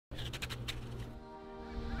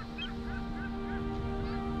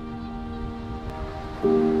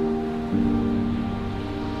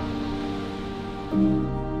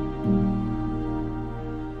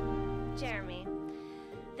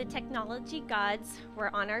technology gods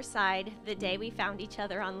were on our side the day we found each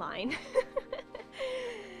other online.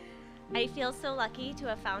 I feel so lucky to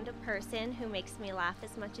have found a person who makes me laugh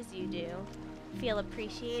as much as you do, feel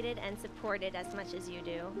appreciated and supported as much as you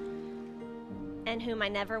do, and whom I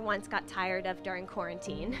never once got tired of during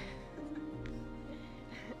quarantine.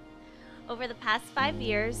 Over the past 5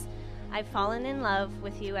 years, I've fallen in love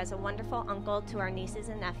with you as a wonderful uncle to our nieces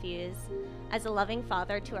and nephews, as a loving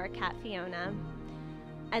father to our cat Fiona,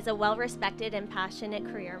 as a well-respected and passionate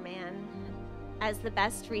career man, as the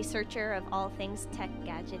best researcher of all things tech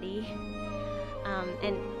gadgety,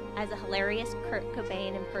 and as a hilarious Kurt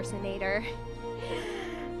Cobain impersonator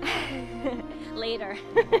later,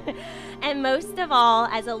 and most of all,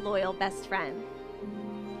 as a loyal best friend.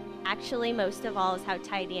 Actually, most of all is how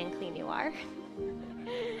tidy and clean you are.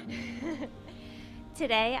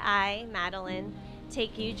 Today, I, Madeline,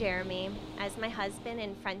 take you, Jeremy, as my husband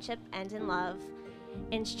in friendship and in love,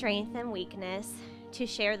 in strength and weakness, to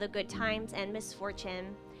share the good times and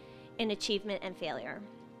misfortune, in achievement and failure.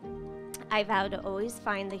 I vow to always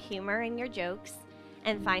find the humor in your jokes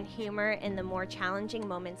and find humor in the more challenging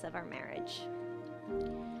moments of our marriage.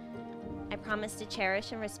 I promise to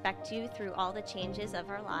cherish and respect you through all the changes of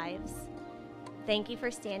our lives. Thank you for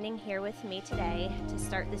standing here with me today to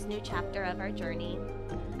start this new chapter of our journey.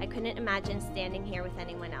 I couldn't imagine standing here with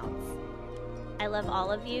anyone else. I love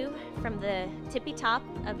all of you, from the tippy top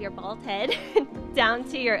of your bald head down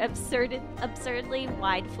to your absurdly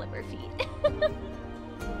wide flipper feet.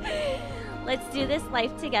 Let's do this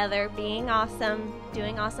life together, being awesome,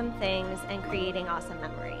 doing awesome things, and creating awesome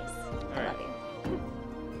memories. I love you.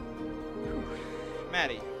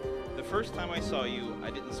 Maddie, the first time I saw you, I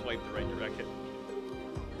didn't swipe the right direction.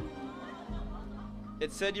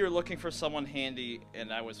 It said you were looking for someone handy,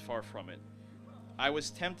 and I was far from it. I was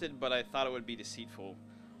tempted, but I thought it would be deceitful.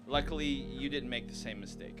 Luckily, you didn't make the same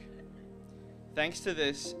mistake. Thanks to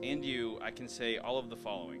this and you, I can say all of the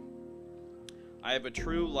following. I have a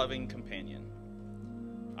true loving companion.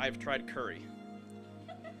 I have tried curry.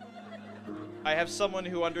 I have someone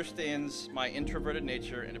who understands my introverted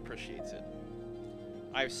nature and appreciates it.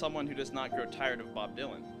 I have someone who does not grow tired of Bob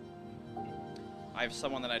Dylan. I have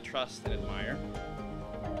someone that I trust and admire.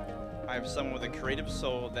 I have someone with a creative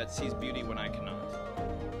soul that sees beauty when I cannot.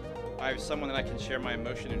 I have someone that I can share my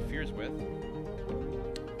emotion and fears with.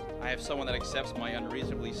 I have someone that accepts my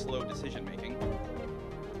unreasonably slow decision making.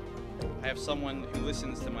 I have someone who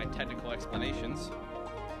listens to my technical explanations.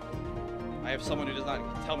 I have someone who does not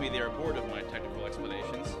tell me they are bored of my technical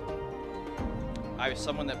explanations. I have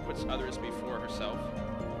someone that puts others before herself.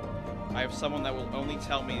 I have someone that will only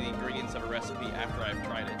tell me the ingredients of a recipe after I've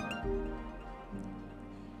tried it.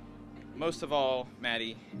 Most of all,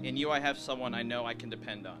 Maddie, in you I have someone I know I can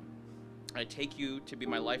depend on. I take you to be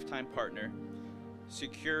my lifetime partner,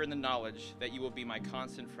 secure in the knowledge that you will be my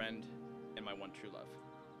constant friend and my one true love.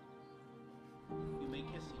 You may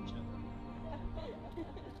kiss each other.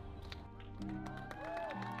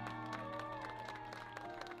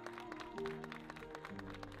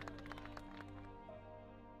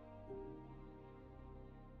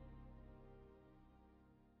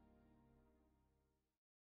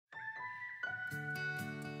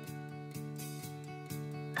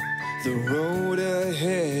 The road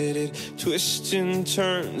ahead, it twists and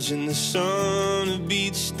turns, and the sun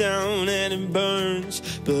beats down and it burns.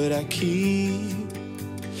 But I keep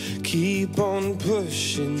on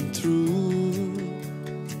pushing through.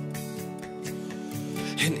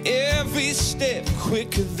 And every step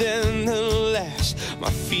quicker than the last, my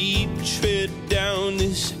feet tread down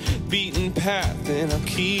this beaten path, and I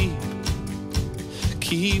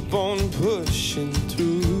keep on pushing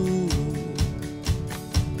through.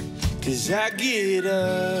 'Cause I get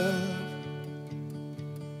up,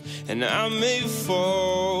 and I may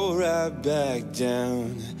fall right back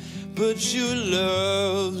down, but your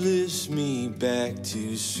love lifts me back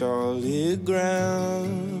to solid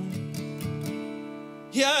ground.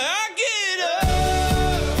 Yeah, I get up,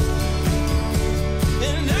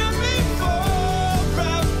 and I may fall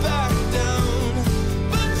right back down,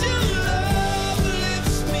 but your love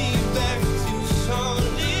lifts me back to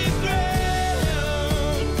solid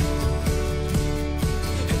ground.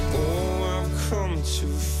 Oh, I've come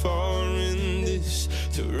too far in this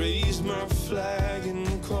to raise my flag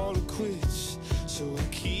and call it quits. So I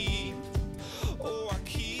keep